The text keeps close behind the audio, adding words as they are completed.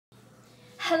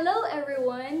Hello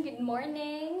everyone, good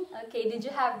morning. Okay, did you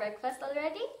have breakfast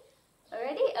already?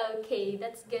 Okay,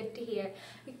 that's good to hear.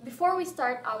 Before we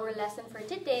start our lesson for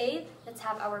today, let's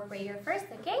have our prayer first,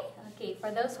 okay? Okay,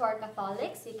 for those who are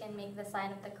Catholics, you can make the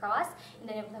sign of the cross. In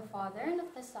the name of the Father, and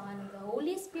of the Son, and of the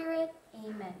Holy Spirit.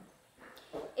 Amen.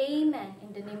 Amen.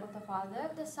 In the name of the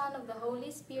Father, of the Son, of the Holy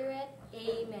Spirit.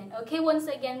 Amen. Okay, once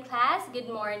again, class, good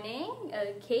morning.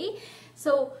 Okay,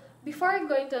 so before I'm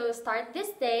going to start this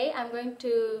day, I'm going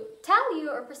to tell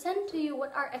you or present to you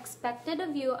what are expected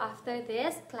of you after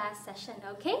this class session,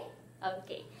 okay?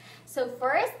 Okay, so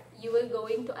first, you will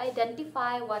going to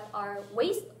identify what are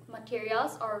waste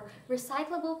materials or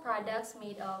recyclable products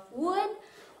made of wood,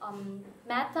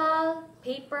 metal,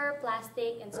 paper,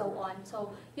 plastic, and so on.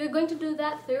 So you're going to do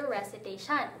that through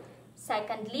recitation.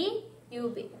 Secondly, you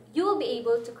will be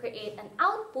able to create an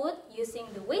output using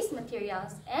the waste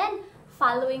materials and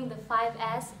following the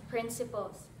 5S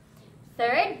principles.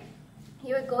 Third,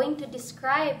 you're going to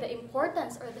describe the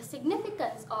importance or the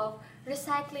significance of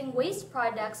recycling waste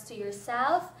products to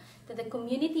yourself, to the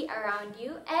community around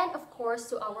you, and of course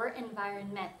to our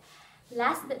environment.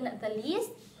 Last but not the least,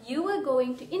 you are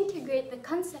going to integrate the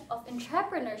concept of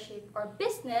entrepreneurship or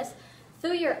business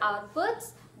through your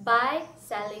outputs by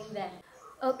selling them.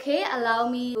 Okay, allow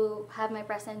me to have my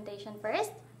presentation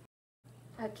first.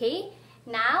 Okay,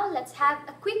 now let's have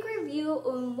a quick review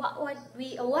on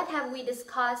what have we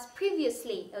discussed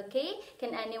previously. Okay,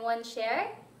 can anyone share?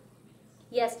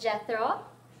 Yes, Jethro.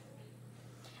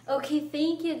 Okay,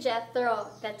 thank you, Jethro.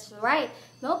 That's right.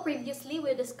 No, previously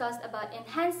we discussed about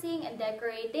enhancing and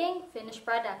decorating finished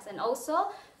products and also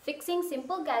fixing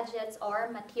simple gadgets or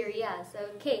materials.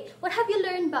 Okay, what have you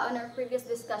learned about on our previous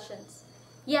discussions?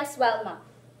 Yes, Welma.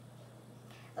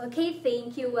 Okay,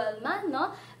 thank you, Welma.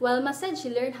 No, Welma said she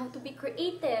learned how to be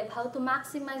creative, how to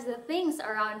maximize the things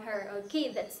around her.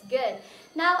 Okay, that's good.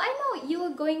 Now, I know you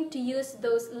are going to use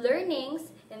those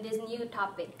learnings in this new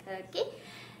topic. Okay.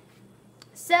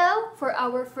 So, for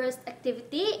our first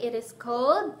activity, it is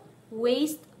called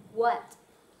waste what?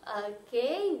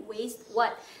 Okay, waste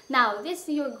what? Now, this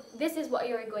is what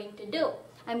you're going to do.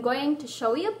 I'm going to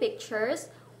show you pictures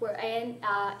wherein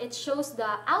it shows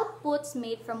the outputs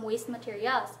made from waste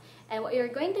materials. And what you're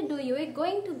going to do, you're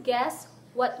going to guess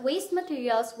what waste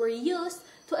materials were used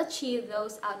to achieve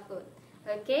those outputs.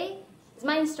 Okay, is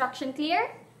my instruction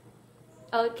clear?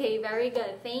 Okay, very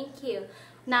good. Thank you.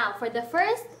 Now, for the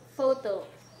first photo.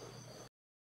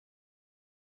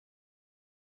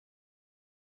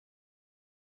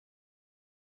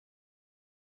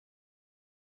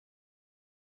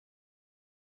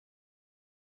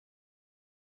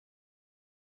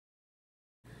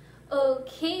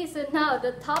 Okay, so now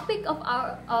the topic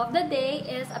of the day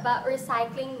is about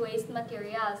recycling waste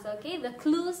materials. Okay, the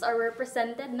clues are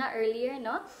represented na earlier,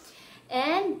 no?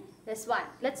 And this one.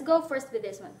 Let's go first with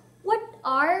this one. What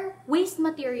are waste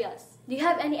materials? Do you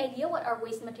have any idea what are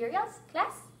waste materials,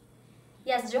 class?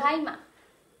 Yes, Johaima.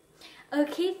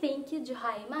 Okay, thank you,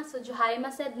 Johaima. So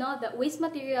Johaima said no, that waste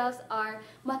materials are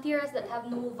materials that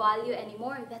have no value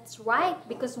anymore. That's right,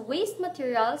 because waste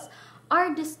materials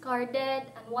are discarded,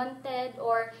 unwanted,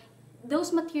 or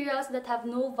those materials that have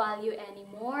no value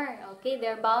anymore. Okay,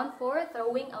 they're bound for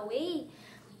throwing away.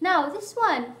 Now, this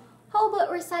one, how about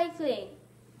recycling?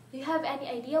 Do you have any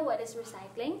idea what is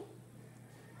recycling?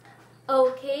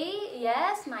 Okay,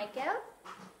 yes, Michael?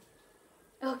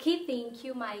 Okay, thank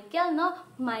you, Michael. No,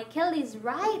 Michael is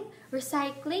right.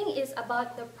 Recycling is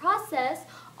about the process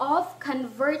of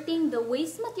converting the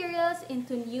waste materials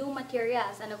into new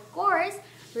materials. And of course,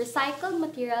 recycled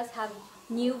materials have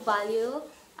new value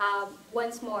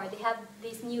once more. They have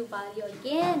this new value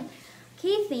again.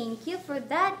 Okay, thank you for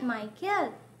that,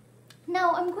 Michael.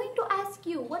 Now, I'm going to ask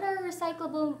you, what are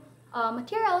recyclable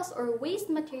materials or waste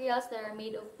materials that are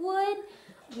made of wood,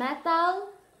 metal,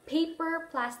 paper,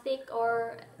 plastic,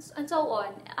 and so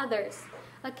on, others?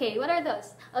 Okay, what are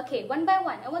those? Okay, one by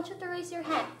one, I want you to raise your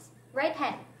hands. Right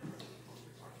hand.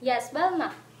 Yes,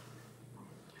 Velma.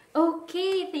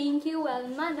 Okay, thank you,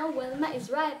 Welma. No, Welma is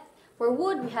right. For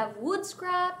wood, we have wood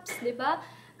scraps, diba?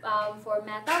 For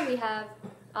metal, we have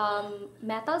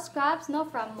metal scraps, no,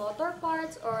 from motor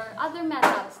parts or other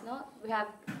metals, no. We have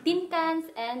tin cans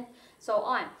and so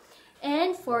on.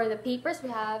 And for the papers, we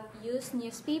have used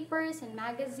newspapers and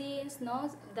magazines,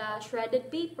 no, the shredded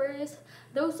papers.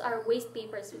 Those are waste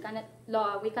papers. We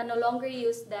can no longer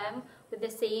use them with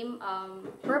the same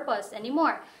purpose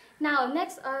anymore. Now,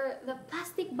 next are the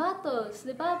plastic bottles.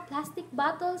 Diba? Plastic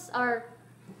bottles are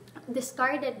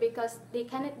discarded because they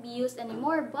cannot be used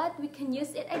anymore, but we can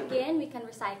use it again. We can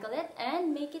recycle it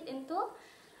and make it into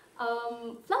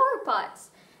flower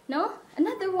pots. No?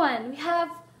 Another one, we have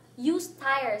used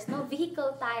tires, no,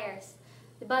 vehicle tires.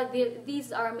 But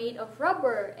these are made of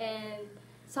rubber, and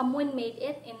someone made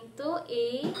it into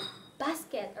a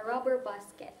basket, a rubber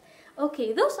basket.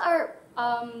 Okay, those are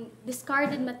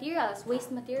discarded materials,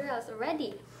 waste materials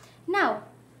already. Now,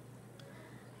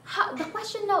 the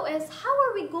question now is, how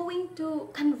are we going to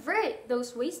convert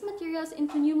those waste materials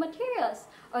into new materials?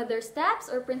 Are there steps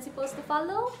or principles to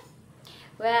follow?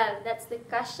 Well, that's the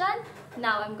question.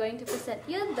 Now I'm going to present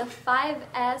you the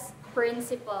 5S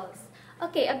principles.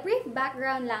 Okay, a brief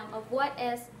background lang of what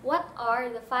is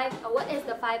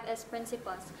the 5S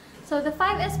principles. So the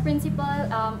 5S principle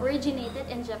originated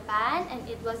in Japan, and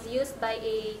it was used by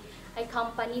a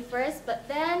company first, but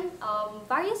then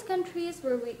various countries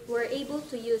were able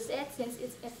to use it since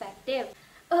it's effective.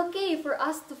 Okay, for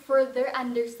us to further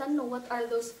understand what are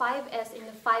those 5S in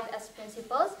the 5S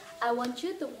principles, I want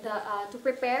you to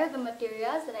prepare the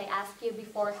materials that I asked you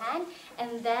beforehand,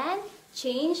 and then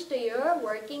change to your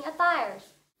working attire.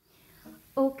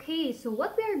 Okay, so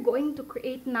what we are going to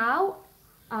create now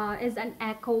is an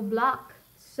echo block.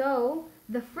 So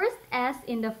the first S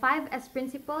in the 5S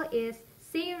principle is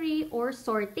theory or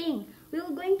sorting.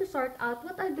 We're going to sort out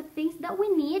what are the things that we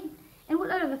need and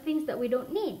what are the things that we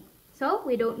don't need. So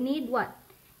we don't need what?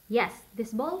 Yes,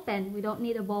 this ball pen. We don't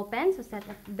need a ball pen, so set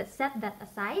that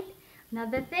aside.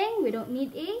 Another thing, we don't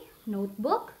need a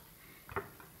notebook.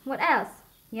 What else?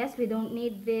 Yes, we don't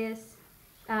need this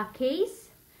case.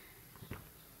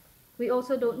 We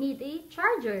also don't need a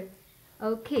charger.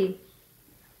 Okay,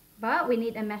 but we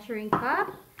need a measuring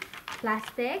cup,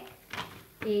 plastic,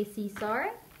 a scissor,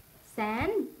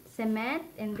 sand, cement,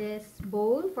 and this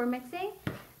bowl for mixing.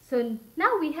 So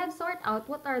now we have sorted out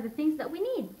what are the things that we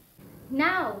need.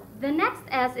 Now, the next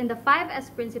S in the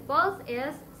 5S principles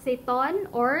is seton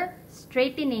or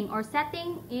straightening or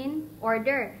setting in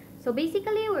order. So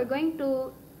basically, we're going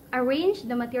to arrange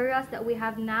the materials that we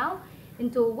have now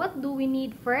into what do we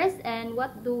need first and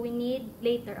what do we need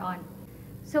later on.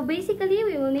 So basically,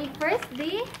 we will need first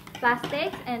the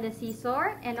plastics and the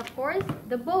scissor, and of course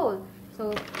the bowl.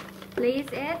 So place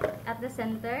it at the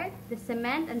center. The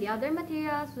cement and the other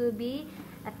materials will be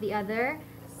at the other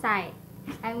side.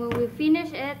 And when we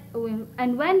finish it,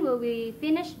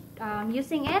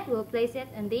 using it, we'll place it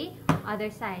on the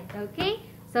other side. Okay?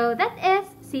 So that is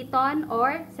seton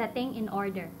or setting in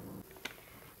order.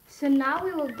 So now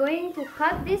we will going to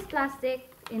cut this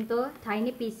plastic into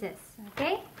tiny pieces.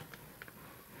 Okay?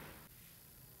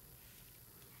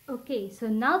 Okay, so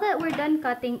now that we're done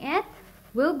cutting it,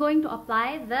 we're going to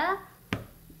apply the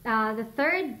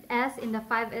third S in the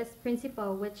 5S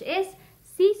principle, which is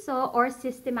seesaw or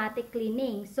systematic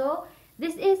cleaning. So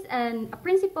this is a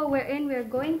principle wherein we're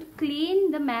going to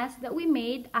clean the mess that we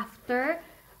made after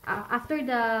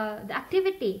the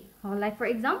activity. Like for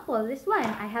example, this one,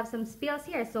 I have some spills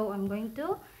here, so I'm going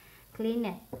to clean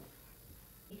it.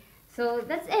 So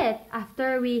that's it.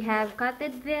 After we have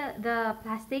cutted the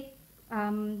plastic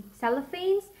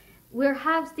cellophanes, we'll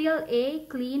have still a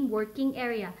clean working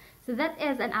area. So that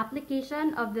is an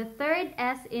application of the third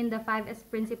S in the 5S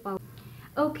principle.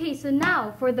 Okay, so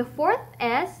now for the fourth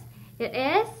S, it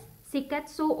is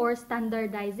siketsu or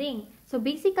standardizing. So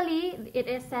basically, it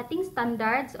is setting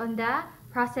standards on the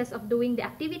process of doing the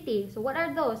activity. So what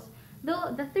are those?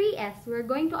 The 3S, we're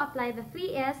going to apply the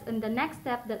 3S in the next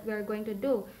step that we're going to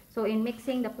do. So in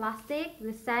mixing the plastic,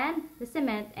 the sand, the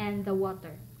cement, and the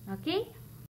water. Okay?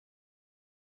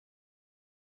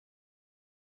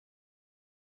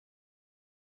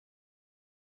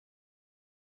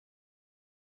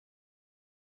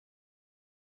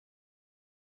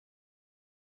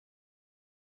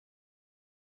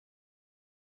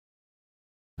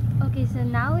 Okay, so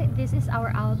now this is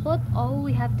our output. All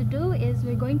we have to do is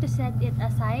we're going to set it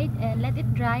aside and let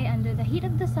it dry under the heat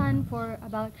of the sun for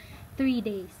about 3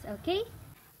 days, okay?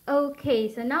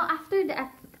 Okay, so now after the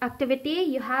activity,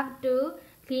 you have to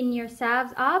clean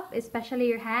yourselves up, especially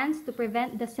your hands, to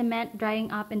prevent the cement drying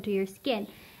up into your skin.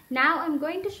 Now I'm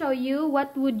going to show you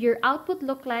what would your output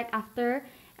look like after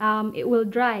it will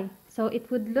dry. So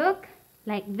it would look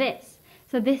like this.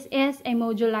 So this is a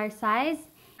modular size.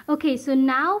 Okay, so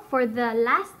now for the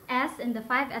last S in the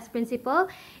 5S principle,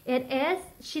 it is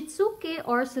shitsuke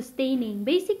or sustaining.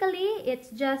 Basically,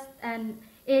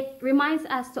 it reminds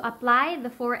us to apply the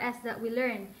 4S that we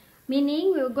learned.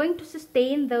 Meaning, we're going to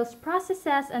sustain those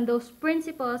processes and those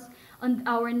principles on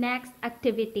our next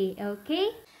activity,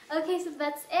 okay? Okay, so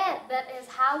that's it. That is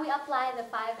how we apply the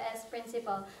 5S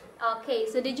principle. Okay,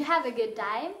 so did you have a good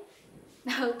time?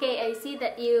 Okay, I see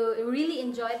that you really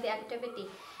enjoyed the activity.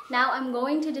 Now I'm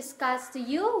going to discuss to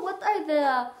you what are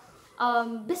the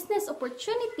business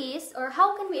opportunities, or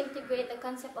how can we integrate the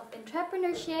concept of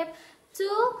entrepreneurship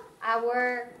to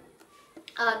our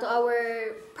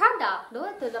product,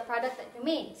 no? To the product that we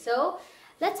made. So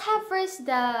let's solve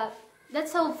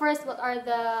first what are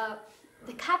the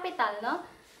capital, no?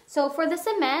 So for the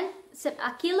cement,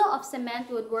 a kilo of cement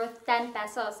would worth 10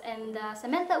 pesos, and the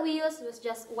cement that we used was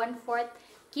just 1/4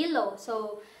 kilo,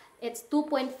 so it's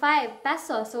 2.5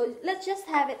 pesos. So let's just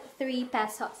have it 3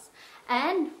 pesos.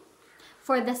 And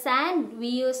for the sand, we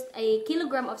used a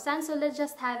kilogram of sand, so let's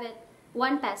just have it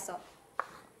 1 peso.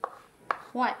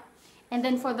 1. And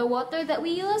then for the water that we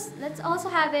use, let's also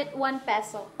have it 1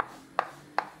 peso.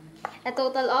 A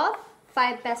total of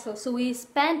 5 pesos. So we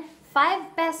spent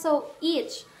 5 peso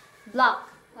each block.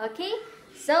 Okay?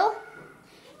 So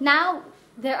now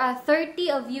there are 30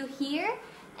 of you here,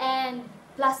 and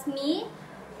plus me,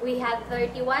 we have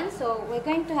 31. So we're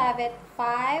going to have it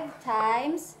 5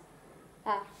 times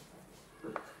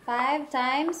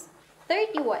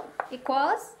 31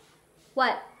 equals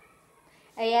what?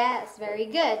 Yes, very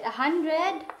good.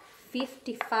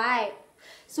 155.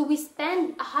 So we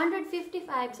spend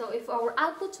 155. So if our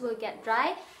outputs will get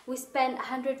dry, we spend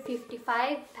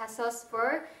 155 pesos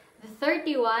for the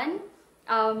 31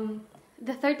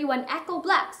 echo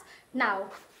blocks.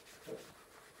 Now,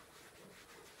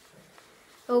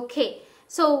 okay.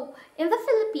 So in the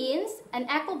Philippines, an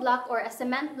echo block or a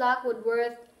cement block would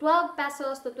worth 12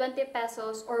 pesos to 20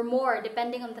 pesos or more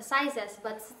depending on the sizes.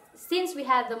 But since we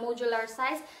have the modular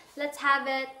size, let's have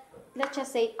it, let's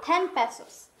just say 10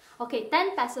 pesos. Okay,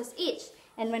 10 pesos each.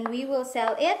 And when we will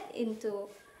sell it into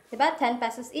about 10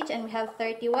 pesos each, and we have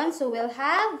 31, so we'll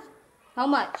have how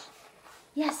much?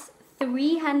 Yes,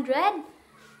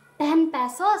 310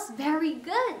 pesos. Very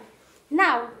good.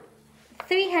 Now,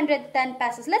 310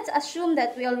 pesos. Let's assume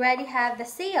that we already have the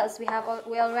sales. We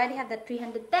already have the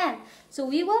 310. So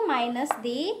we will minus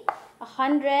the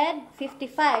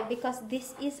 155 because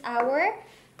this is our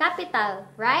capital,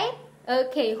 right?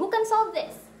 Okay, who can solve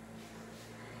this?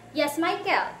 Yes,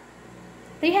 Michael.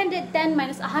 310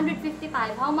 minus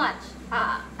 155, how much?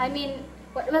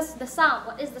 What was the sum?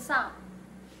 What is the sum?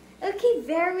 Okay,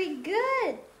 very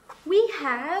good. We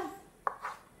have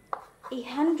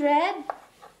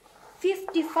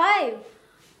 155.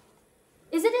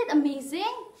 Isn't it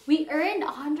amazing? We earned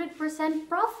 100%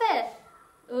 profit.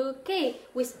 Okay,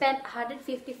 we spent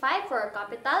 155 for our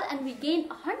capital and we gained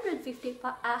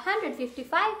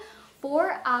 155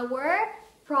 for our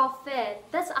profit.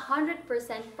 That's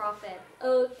 100% profit.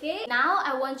 Okay, now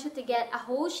I want you to get a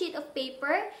whole sheet of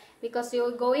paper because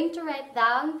you're going to write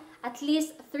down at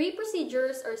least 3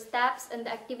 procedures or steps in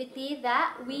the activity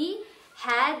that we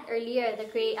had earlier, the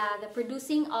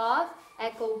producing of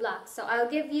echo blocks. So I'll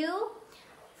give you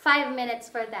 5 minutes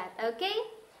for that, okay?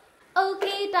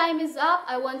 Okay, time is up.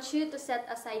 I want you to set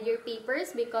aside your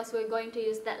papers because we're going to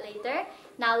use that later.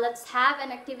 Now let's have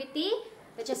an activity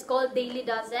which is called Daily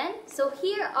Dozen. So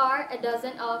here are a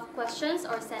dozen of questions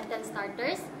or sentence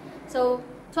starters. So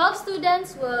 12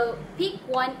 students will pick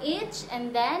one each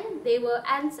and then they will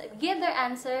give their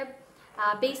answer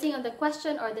basing on the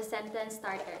question or the sentence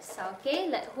starters. So,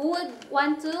 okay, who would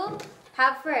want to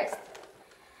have first?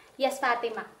 Yes,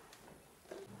 Fatima.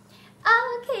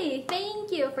 Okay, thank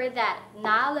you for that.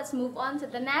 Now let's move on to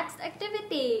the next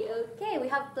activity. Okay, we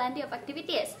have plenty of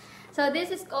activities. So this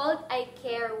is called I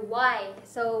Care Why.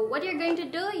 So what you're going to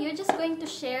do, you're just going to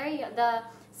share the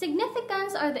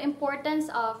significance or the importance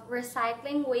of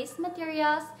recycling waste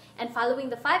materials and following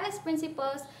the 5S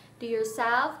principles to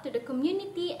yourself, to the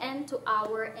community, and to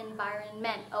our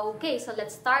environment. Okay, so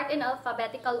let's start in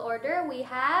alphabetical order. We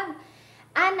have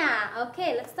Anna.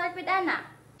 Okay, let's start with Anna.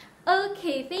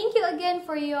 Okay, thank you again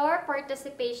for your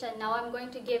participation. Now I'm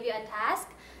going to give you a task.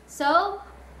 So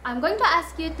I'm going to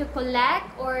ask you to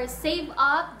collect or save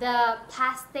up the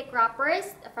plastic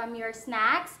wrappers from your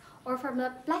snacks or from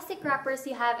the plastic wrappers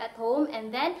you have at home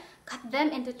and then cut them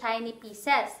into tiny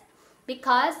pieces.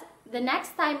 Because the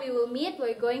next time we will meet,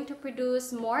 we're going to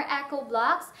produce more echo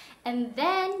blocks and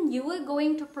then you are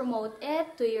going to promote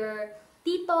it to your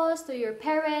titos, to your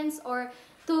parents, or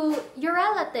to your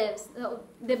relatives,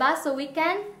 diba? So we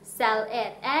can sell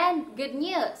it. And good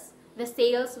news, the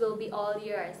sales will be all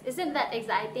yours. Isn't that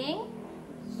exciting?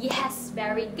 Yes,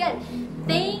 very good.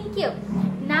 Thank you.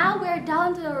 Now we're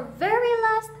down to our very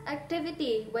last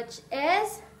activity, which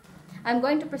is, I'm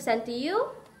going to present to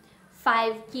you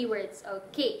 5 keywords.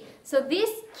 Okay, so these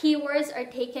keywords are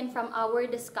taken from our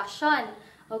discussion.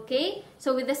 Okay,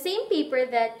 so with the same paper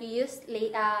that you used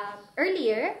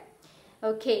earlier,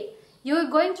 okay, you're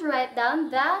going to write down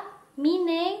the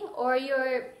meaning or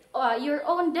your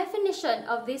own definition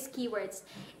of these keywords.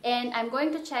 and I'm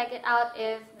going to check it out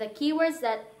if the keywords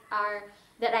that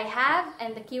I have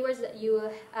and the keywords that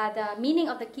the meaning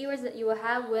of the keywords that you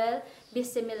have will be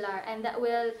similar, and that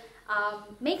will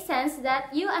make sense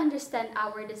that you understand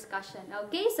our discussion.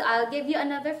 Okay, so I'll give you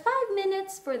another 5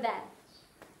 minutes for that.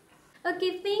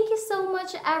 Okay, thank you so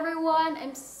much everyone.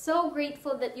 I'm so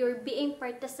grateful that you're being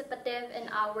participative in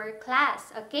our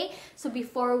class. Okay, so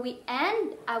before we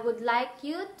end, I would like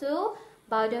you to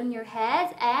bow down your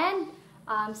heads and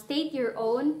state your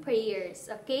own prayers.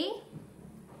 Okay?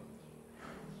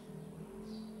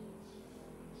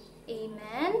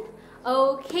 Amen.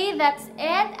 Okay, that's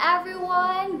it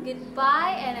everyone.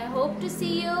 Goodbye, and I hope to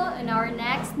see you in our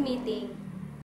next meeting.